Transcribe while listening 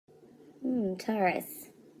Taurus.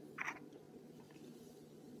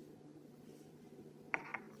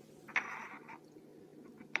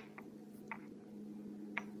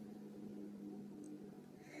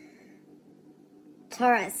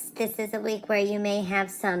 Taurus, this is a week where you may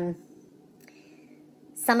have some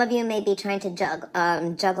of you may be trying to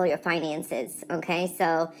juggle your finances, okay?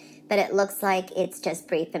 So, but it looks like it's just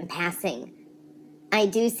brief and passing. I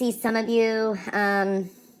do see some of you,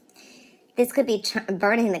 this could be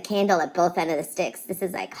burning the candle at both ends of the sticks. This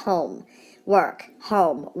is like home, work,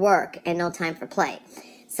 and no time for play.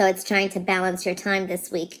 So it's trying to balance your time this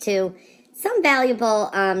week too. Some valuable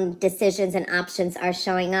decisions and options are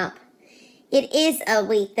showing up. It is a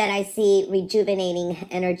week that I see rejuvenating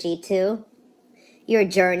energy too. You're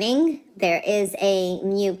journeying. There is a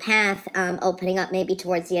new path opening up maybe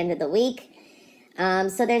towards the end of the week.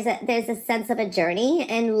 So there's a sense of a journey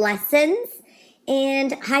and lessons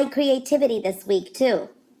and high creativity this week too.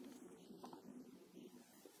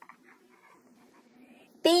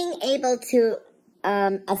 Being able to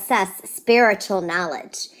assess spiritual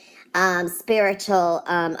knowledge, spiritual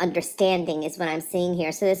understanding is what I'm seeing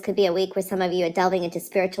here. So this could be a week where some of you are delving into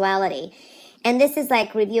spirituality. And this is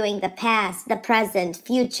like reviewing the past, the present,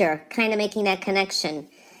 future, kind of making that connection.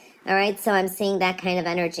 All right, so I'm seeing that kind of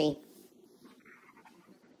energy.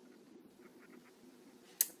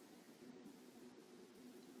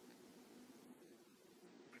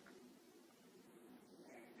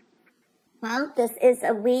 Well, this is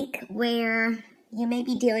a week where you may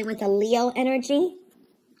be dealing with a Leo energy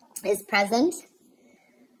is present.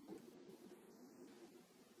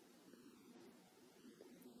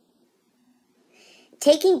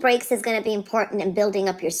 Taking breaks is going to be important in building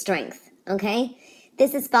up your strength, okay?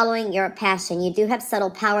 This is following your passion. You do have subtle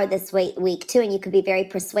power this week too, and you could be very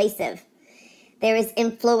persuasive. There is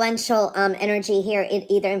influential energy here,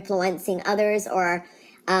 either influencing others or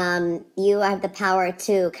you have the power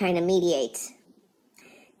to kind of mediate.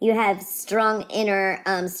 You have strong inner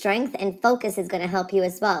strength, and focus is going to help you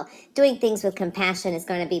as well. Doing things with compassion is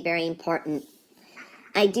going to be very important.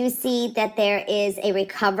 I do see that there is a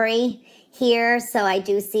recovery here, so I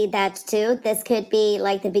do see that too. This could be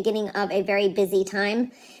like the beginning of a very busy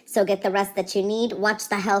time, so get the rest that you need. Watch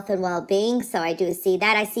the health and well-being, so I do see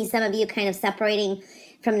that. I see some of you kind of separating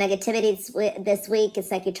from negativity this week.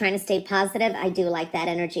 It's like you're trying to stay positive. I do like that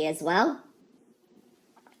energy as well.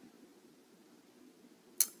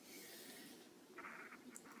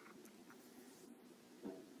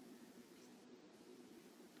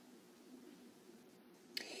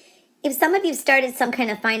 If some of you started some kind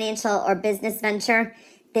of financial or business venture,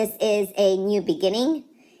 this is a new beginning,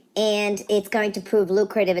 and it's going to prove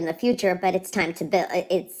lucrative in the future, but it's time to build.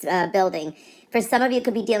 It's building. For some of you,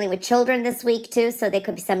 could be dealing with children this week too, so there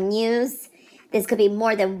could be some news. This could be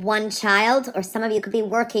more than one child, or some of you could be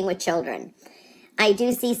working with children. I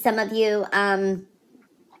do see some of you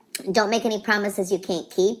don't make any promises you can't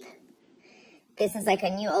keep. This is like a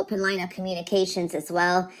new open line of communications as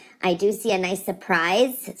well. I do see a nice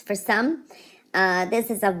surprise for some. This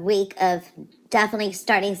is a week of definitely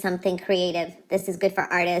starting something creative. This is good for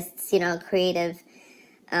artists, you know, creative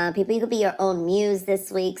people. You could be your own muse this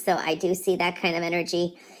week, so I do see that kind of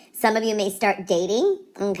energy. Some of you may start dating,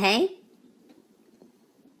 okay?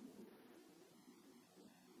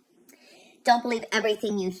 Don't believe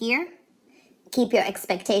everything you hear. Keep your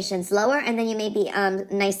expectations lower, and then you may be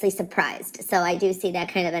nicely surprised. So I do see that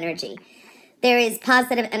kind of energy. There is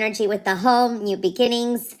positive energy with the home, new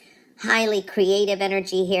beginnings, highly creative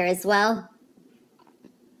energy here as well.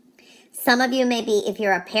 Some of you may be, if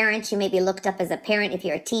you're a parent, you may be looked up as a parent. If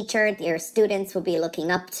you're a teacher, your students will be looking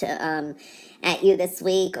up to at you this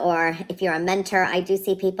week. Or if you're a mentor, I do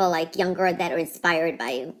see people like younger that are inspired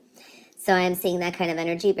by you. So I am seeing that kind of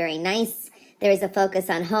energy, very nice. There is a focus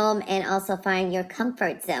on home and also find your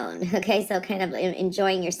comfort zone. Okay, so kind of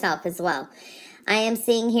enjoying yourself as well. I am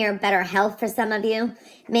seeing here better health for some of you.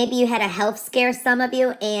 Maybe you had a health scare, some of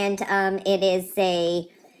you, and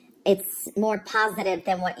it's more positive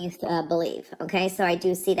than what you believe. Okay, so I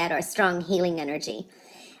do see that, or a strong healing energy.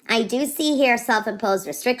 I do see here self-imposed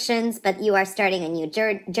restrictions, but you are starting a new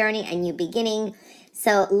journey, a new beginning.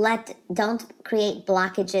 So don't create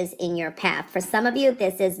blockages in your path. For some of you,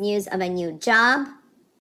 this is news of a new job.